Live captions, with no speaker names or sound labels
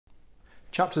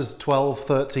Chapters 12,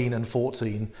 13 and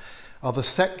 14 are the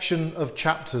section of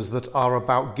chapters that are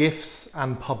about gifts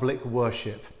and public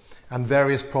worship and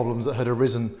various problems that had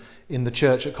arisen in the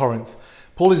church at Corinth.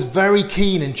 Paul is very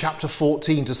keen in chapter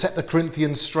 14 to set the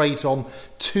Corinthians straight on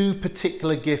two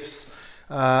particular gifts.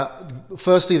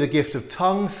 Firstly, the gift of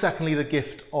tongues. Secondly, the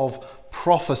gift of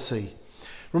prophecy.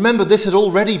 Remember, this had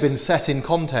already been set in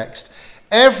context.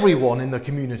 Everyone in the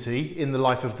community, in the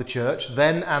life of the church,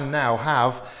 then and now,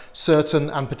 have certain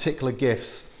and particular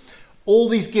gifts. All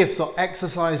these gifts are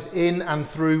exercised in and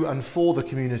through and for the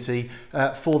community,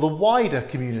 for the wider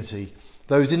community,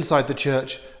 those inside the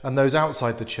church and those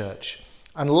outside the church.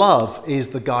 And love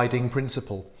is the guiding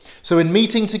principle. So in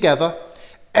meeting together,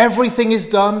 everything is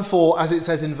done for, as it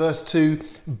says in verse 2,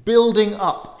 building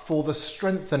up for the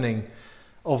strengthening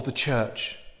of the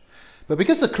church. But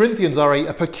because the Corinthians are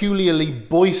a peculiarly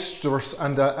boisterous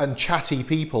and chatty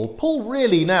people, Paul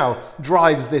really now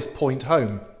drives this point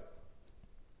home.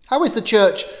 How is the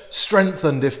church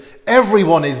strengthened if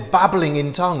everyone is babbling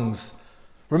in tongues?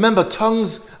 Remember,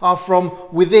 tongues are from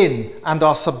within and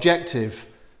are subjective,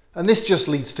 and this just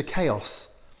leads to chaos.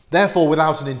 Therefore,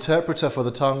 without an interpreter for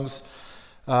the tongues,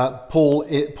 Paul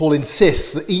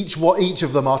insists that each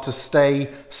of them are to stay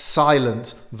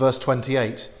silent, verse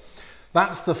 28.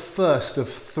 That's the first of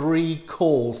three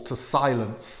calls to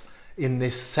silence in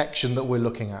this section that we're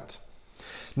looking at.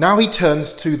 Now he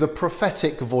turns to the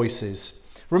prophetic voices.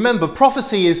 Remember,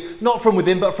 prophecy is not from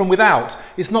within but from without.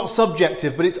 It's not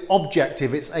subjective, but it's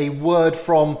objective. It's a word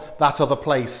from that other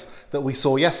place that we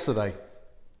saw yesterday.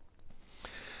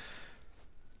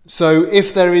 So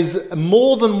if there is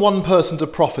more than one person to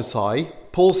prophesy,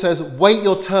 Paul says, wait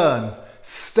your turn,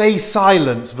 stay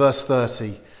silent, verse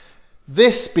 30.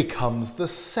 This becomes the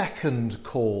second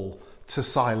call to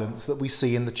silence that we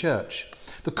see in the church.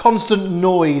 The constant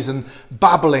noise and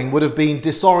babbling would have been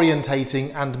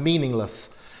disorientating and meaningless.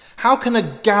 How can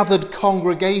a gathered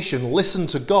congregation listen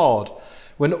to God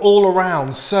when all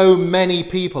around so many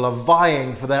people are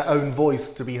vying for their own voice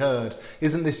to be heard?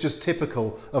 Isn't this just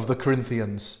typical of the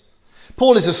Corinthians?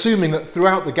 Paul is assuming that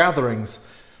throughout the gatherings,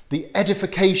 the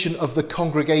edification of the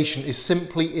congregation is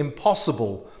simply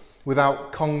impossible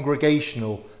without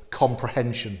congregational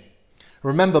comprehension.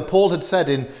 Remember, Paul had said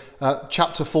in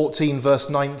chapter 14, verse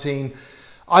 19,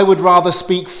 I would rather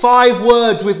speak 5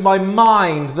 words with my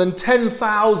mind than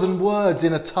 10,000 words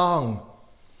in a tongue.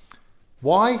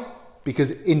 Why?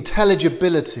 Because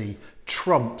intelligibility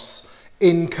trumps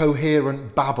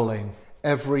incoherent babbling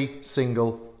every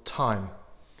single time.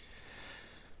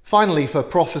 Finally, for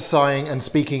prophesying and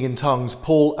speaking in tongues,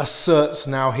 Paul asserts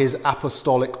now his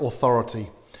apostolic authority.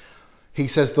 He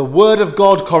says, the word of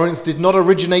God, Corinth, did not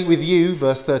originate with you,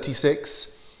 verse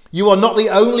 36. You are not the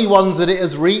only ones that it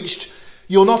has reached.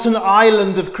 You're not an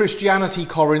island of Christianity,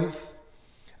 Corinth.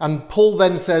 And Paul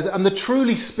then says, and the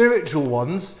truly spiritual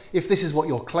ones, if this is what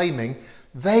you're claiming,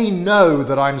 they know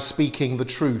that I'm speaking the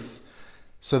truth.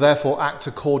 So therefore act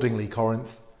accordingly,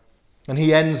 Corinth. And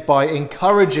he ends by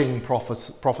encouraging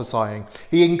prophesying.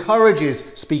 He encourages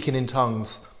speaking in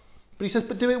tongues. But he says,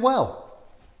 but do it well.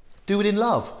 Do it in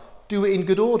love. Do it in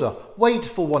good order. Wait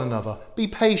for one another. Be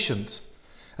patient.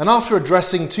 And after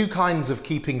addressing 2 kinds of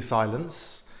keeping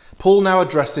silence, Paul now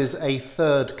addresses a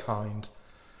third kind,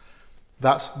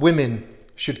 that women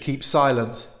should keep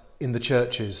silent in the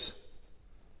churches.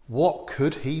 What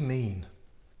could he mean?